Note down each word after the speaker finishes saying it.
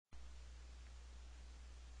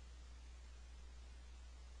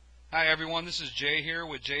Hi everyone, this is Jay here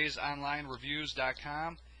with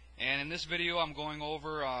jaysonlinereviews.com, and in this video I'm going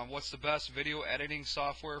over what's the best video editing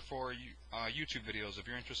software for YouTube videos. If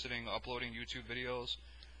you're interested in uploading YouTube videos,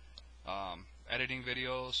 editing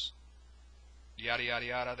videos, yada yada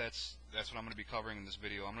yada, that's what I'm going to be covering in this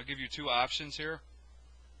video. I'm going to give you two options here.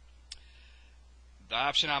 The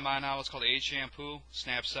option I'm on now is called A Shampoo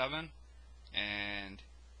Snap 7, and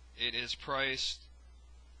it is priced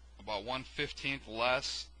about 1/15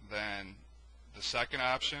 less than the second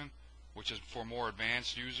option, which is for more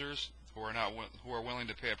advanced users who are willing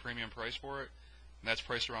to pay a premium price for it, and that's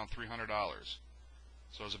priced around $300.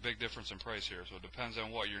 So there's a big difference in price here. So it depends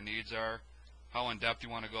on what your needs are, how in depth you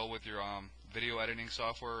want to go with your video editing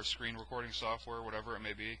software or screen recording software, whatever it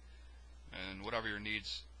may be, and whatever your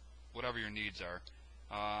needs are.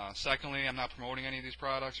 Secondly, I'm not promoting any of these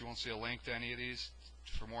products. You won't see a link to any of these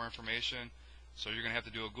for more information. So you're going to have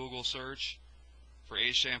to do a Google search for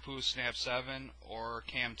A Shampoo Snap 7 or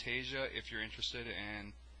Camtasia if you're interested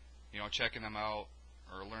in, checking them out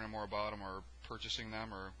or learning more about them or purchasing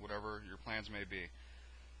them or whatever your plans may be.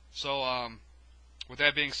 So with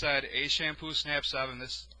that being said, A Shampoo Snap 7,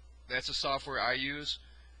 that's a software I use.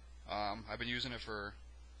 I've been using it for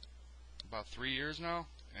about 3 years now,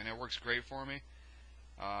 and it works great for me.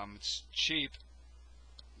 It's cheap,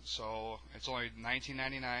 so it's only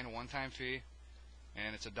 $19.99, one-time fee,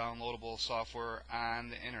 and it's a downloadable software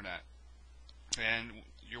on the internet. And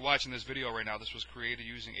you're watching this video right now. This was created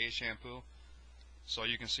using A Shampoo, so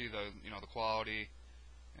you can see the quality.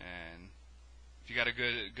 And if you got a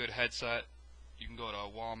good headset, you can go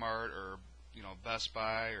to Walmart or Best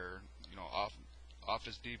Buy or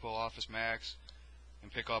Office Depot, Office Max, and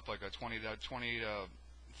pick up like a $20 to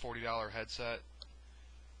 $40 headset,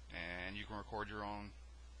 and you can record your own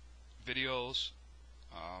videos,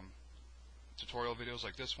 tutorial videos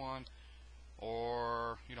like this one,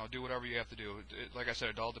 or do whatever you have to do. Like I said,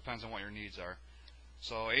 it all depends on what your needs are.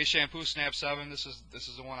 So A Shampoo Snap 7, this is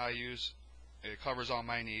the one I use. It covers all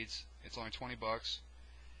my needs. It's only 20 bucks,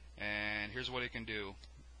 and here's what it can do.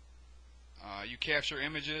 You capture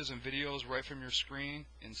images and videos right from your screen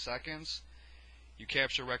in seconds. You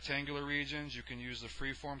capture rectangular regions. You can use the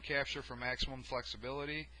freeform capture for maximum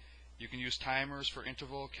flexibility. You can use timers for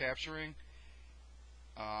interval capturing.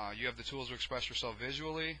 You have the tools to express yourself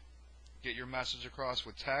visually, get your message across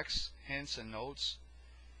with text, hints, and notes.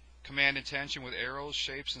 Command intention with arrows,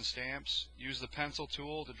 shapes, and stamps. Use the pencil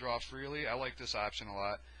tool to draw freely. I like this option a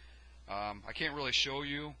lot. I can't really show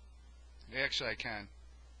you. Actually, I can.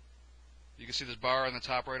 You can see this bar on the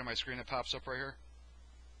top right of my screen that pops up right here.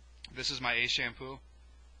 This is my A Shampoo.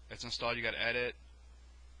 It's installed. You got to edit.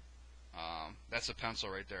 That's a pencil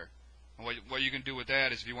right there. And what you can do with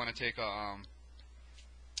that is if you want to take a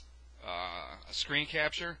screen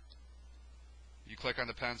capture, you click on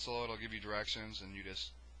the pencil, it'll give you directions, and you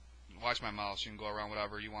just watch my mouse. You can go around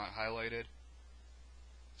whatever you want highlighted.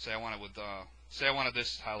 Say I wanted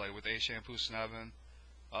this highlighted with A Shampoo 7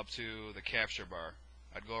 up to the capture bar.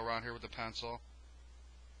 I'd go around here with the pencil,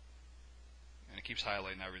 and it keeps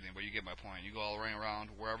highlighting everything, but you get my point. You go all the way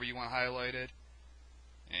around wherever you want highlighted,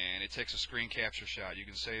 and it takes a screen capture shot. You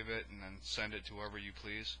can save it and then send it to whoever you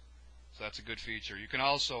please. So that's a good feature. You can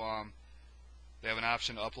also they have an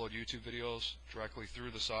option to upload YouTube videos directly through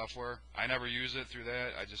the software. I never use it through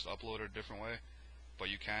that. I just upload it a different way, but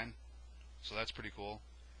you can. So that's pretty cool.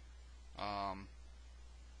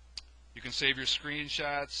 You can save your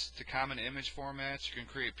screenshots to common image formats. You can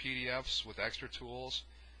create PDFs with extra tools.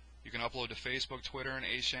 You can upload to Facebook, Twitter, and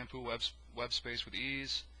A Shampoo web space with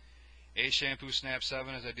ease. A Shampoo Snap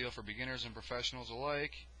 7 is ideal for beginners and professionals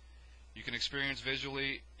alike. You can experience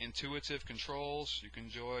visually intuitive controls. You can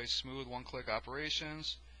enjoy smooth one-click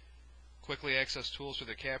operations. Quickly access tools through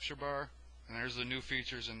the capture bar. And there's the new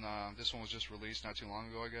features, and this one was just released not too long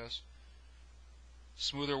ago, I guess.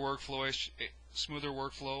 Smoother workflow.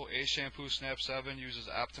 A Shampoo Snap 7 uses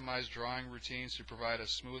optimized drawing routines to provide a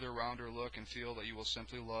smoother, rounder look and feel that you will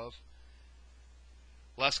simply love.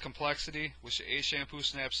 Less complexity. With A Shampoo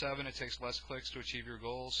Snap 7, it takes less clicks to achieve your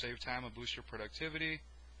goals, save time, and boost your productivity.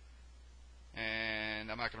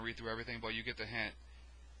 And I'm not going to read through everything, but you get the hint.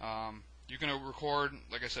 You can record,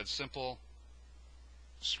 like I said, simple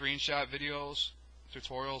screenshot videos,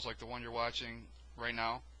 tutorials like the one you're watching right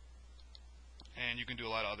now, and you can do a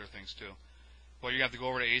lot of other things too. But you have to go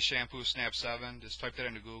over to A Shampoo Snap 7, just type that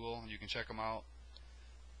into Google, and you can check them out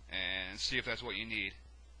and see if that's what you need.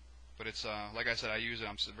 But it's, like I said, I use it.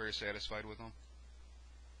 I'm very satisfied with them.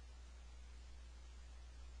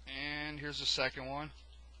 And here's the second one.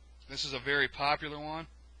 This is a very popular one.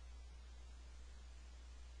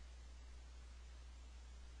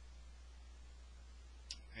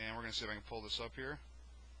 me see if I can pull this up here.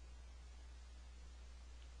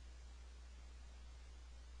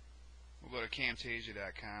 We'll go to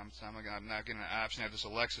camtasia.com. So I'm not getting an option. I have this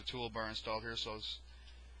Alexa toolbar installed here, so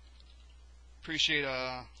appreciate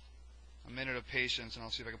a minute of patience, and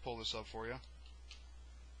I'll see if I can pull this up for you.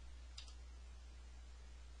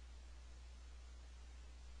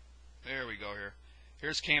 There we go here.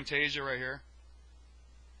 Here's Camtasia right here.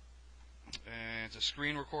 And it's a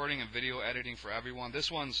screen recording and video editing for everyone. This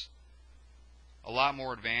one's a lot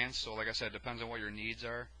more advanced, so like I said, it depends on what your needs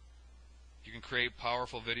are. You can create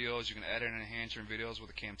powerful videos. You can edit and enhance your videos with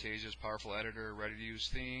the Camtasia's powerful editor, ready-to-use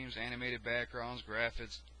themes, animated backgrounds,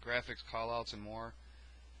 graphics, callouts, and more.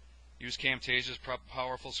 Use Camtasia's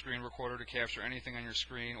powerful screen recorder to capture anything on your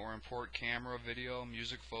screen or import camera, video,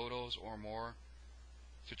 music, photos, or more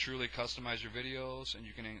to truly customize your videos, and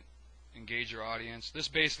you can engage your audience. This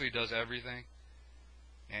basically does everything,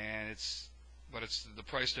 and it's the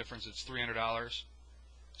price difference. It's $300.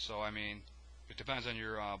 So I mean, it depends on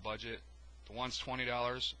your budget. The one's $20,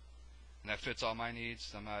 and that fits all my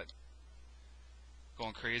needs. I'm not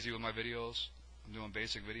going crazy with my videos. I'm doing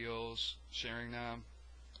basic videos, sharing them.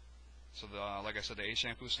 So like I said, the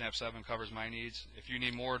A-Shampoo Snap 7 covers my needs. If you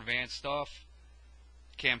need more advanced stuff,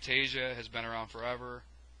 Camtasia has been around forever,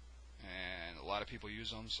 and a lot of people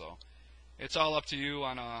use them. So it's all up to you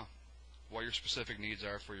on what your specific needs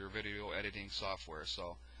are for your video editing software.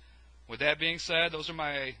 So with that being said, those are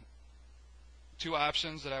my two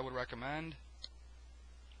options that I would recommend.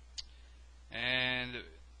 And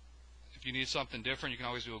if you need something different, you can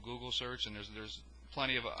always do a Google search, and there's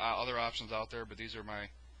plenty of other options out there, but these are my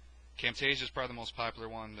Camtasia is probably the most popular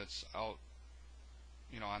one that's out,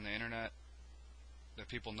 on the internet that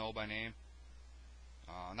people know by name.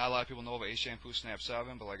 Not a lot of people know about A-Shampoo Snap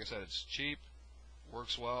 7, but like I said, it's cheap,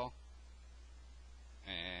 works well,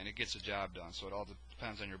 and it gets the job done. So it all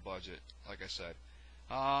depends on your budget, like I said.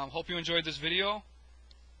 Hope you enjoyed this video.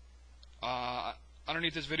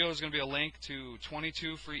 Underneath this video is going to be a link to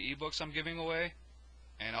 22 free ebooks I'm giving away,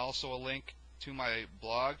 and also a link to my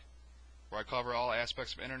blog where I cover all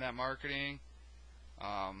aspects of internet marketing,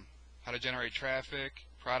 how to generate traffic,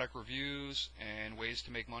 product reviews, and ways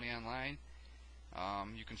to make money online.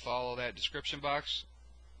 You can follow that description box,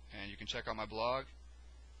 and you can check out my blog.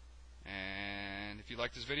 And if you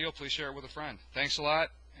like this video, please share it with a friend. Thanks a lot,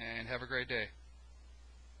 and have a great day.